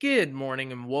Good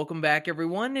morning and welcome back,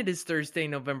 everyone. It is Thursday,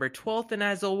 November 12th, and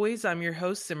as always, I'm your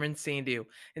host, Simran Sandhu.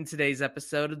 In today's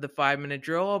episode of the 5 Minute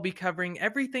Drill, I'll be covering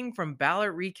everything from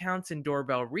ballot recounts and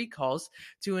doorbell recalls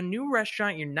to a new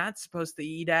restaurant you're not supposed to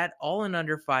eat at, all in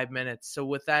under 5 minutes. So,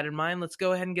 with that in mind, let's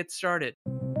go ahead and get started.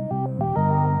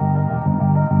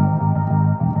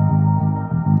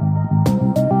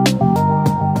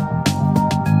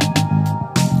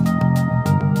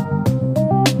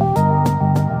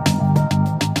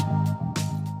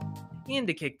 And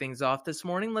to kick things off this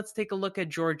morning, let's take a look at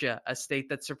Georgia, a state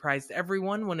that surprised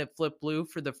everyone when it flipped blue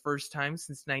for the first time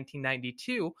since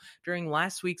 1992 during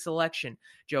last week's election.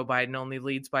 Joe Biden only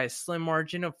leads by a slim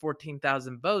margin of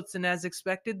 14,000 votes, and as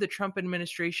expected, the Trump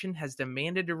administration has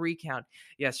demanded a recount.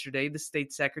 Yesterday, the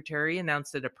state secretary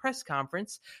announced at a press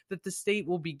conference that the state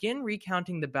will begin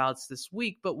recounting the ballots this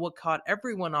week, but what caught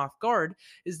everyone off guard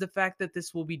is the fact that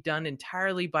this will be done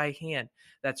entirely by hand.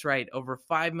 That's right, over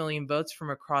 5 million votes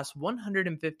from across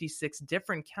 156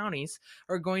 different counties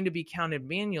are going to be counted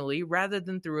manually rather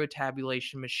than through a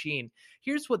tabulation machine.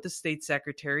 Here's what the state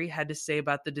secretary had to say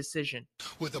about the decision.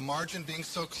 With the margin being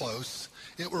so close,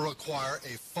 it will require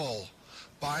a full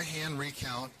by-hand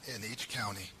recount in each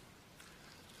county.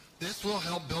 This will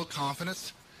help build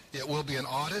confidence. It will be an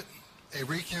audit, a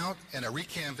recount, and a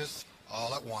recanvass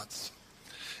all at once.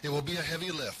 It will be a heavy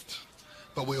lift,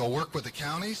 but we will work with the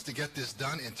counties to get this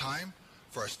done in time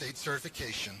for our state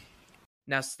certification.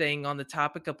 Now, staying on the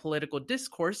topic of political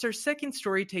discourse, our second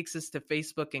story takes us to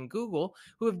Facebook and Google,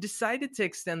 who have decided to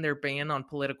extend their ban on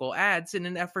political ads in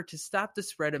an effort to stop the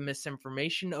spread of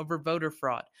misinformation over voter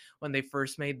fraud. When they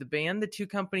first made the ban, the two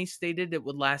companies stated it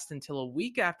would last until a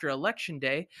week after Election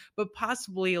Day, but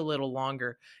possibly a little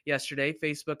longer. Yesterday,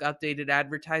 Facebook updated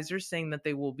advertisers saying that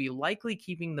they will be likely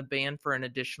keeping the ban for an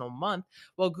additional month,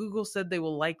 while Google said they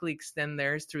will likely extend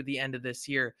theirs through the end of this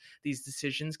year. These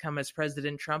decisions come as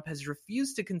President Trump has refused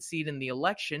to concede in the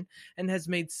election and has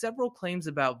made several claims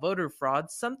about voter fraud,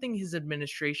 something his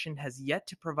administration has yet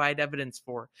to provide evidence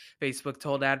for. Facebook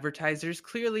told advertisers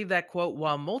clearly that, quote,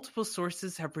 while multiple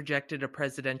sources have projected a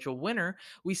presidential winner,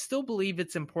 we still believe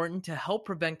it's important to help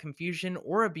prevent confusion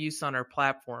or abuse on our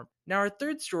platform. Now, our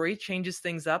third story changes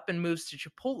things up and moves to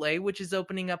Chipotle, which is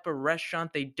opening up a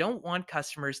restaurant they don't want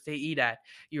customers to eat at.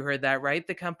 You heard that right.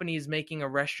 The company is making a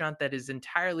restaurant that is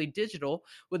entirely digital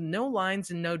with no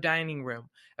lines and no dining room.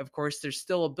 Of course, there's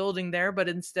still a building there, but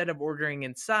instead of ordering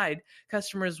inside,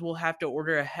 customers will have to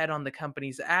order ahead on the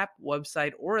company's app,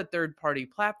 website, or a third-party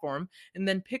platform and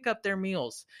then pick up their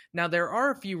meals. Now, there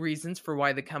are a few reasons for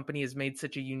why the company has made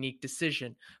such a unique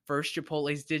decision. First,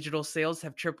 Chipotle's digital sales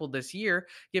have tripled this year,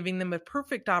 giving them a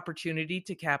perfect opportunity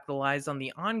to capitalize on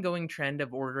the ongoing trend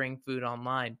of ordering food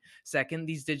online. Second,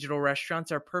 these digital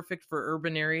restaurants are perfect for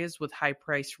urban areas with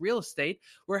high-priced real estate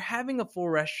where having a full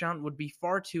restaurant would be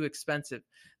far too expensive.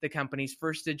 The company's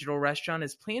first digital restaurant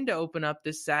is planned to open up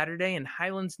this Saturday in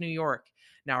Highlands, New York.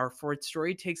 Now, our fourth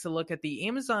story takes a look at the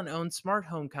Amazon-owned smart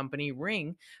home company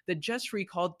Ring that just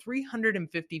recalled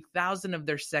 350,000 of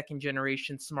their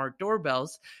second-generation smart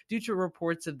doorbells due to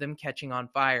reports of them catching on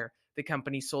fire. The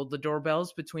company sold the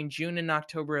doorbells between June and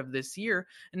October of this year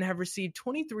and have received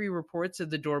 23 reports of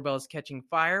the doorbells catching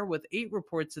fire, with 8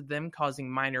 reports of them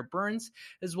causing minor burns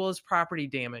as well as property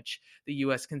damage. The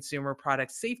U.S. Consumer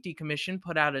Product Safety Commission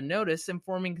put out a notice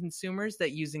informing consumers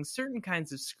that using certain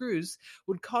kinds of screws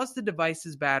would cause the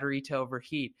device's battery to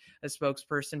overheat. A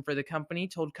spokesperson for the company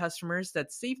told customers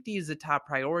that safety is a top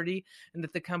priority and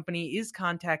that the company is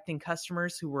contacting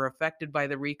customers who were affected by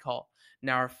the recall.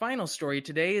 Now, our final story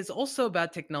today is also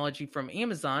about technology from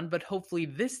Amazon, but hopefully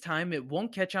this time it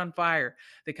won't catch on fire.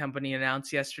 The company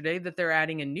announced yesterday that they're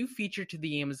adding a new feature to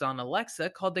the Amazon Alexa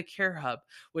called the Care Hub,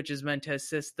 which is meant to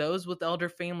assist those with elder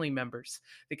family members.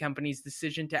 The company's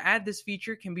decision to add this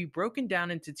feature can be broken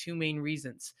down into two main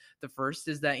reasons. The first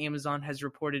is that Amazon has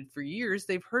reported for years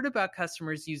they've heard about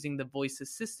customers using the voice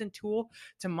assistant tool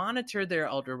to monitor their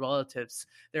elder relatives.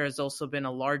 There has also been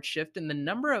a large shift in the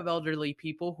number of elderly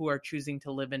people who are choosing to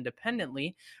live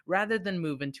independently rather than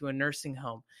move into a nursing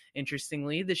home.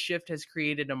 Interestingly, the shift has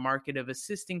created a market of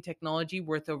assisting technology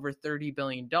worth over $30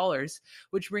 billion,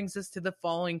 which brings us to the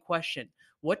following question.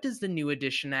 What does the new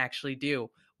addition actually do?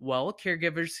 Well,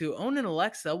 caregivers who own an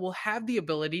Alexa will have the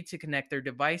ability to connect their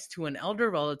device to an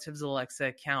elder relative's Alexa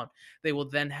account. They will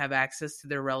then have access to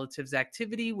their relative's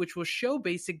activity, which will show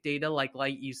basic data like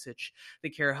light usage. The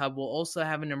Care Hub will also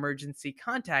have an emergency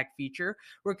contact feature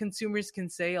where consumers can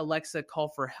say, "Alexa, call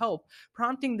for help,"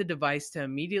 prompting the device to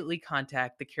immediately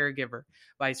contact the caregiver.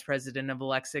 Vice President of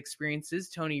Alexa Experiences,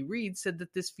 Tony Reed, said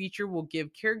that this feature will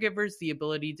give caregivers the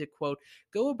ability to, quote,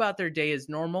 go about their day as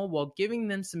normal while giving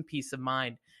them some peace of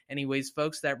mind. Anyways,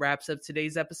 folks, that wraps up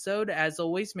today's episode. As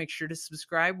always, make sure to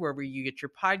subscribe wherever you get your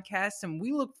podcasts, and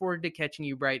we look forward to catching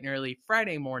you bright and early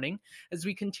Friday morning as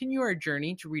we continue our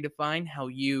journey to redefine how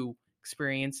you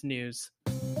experience news.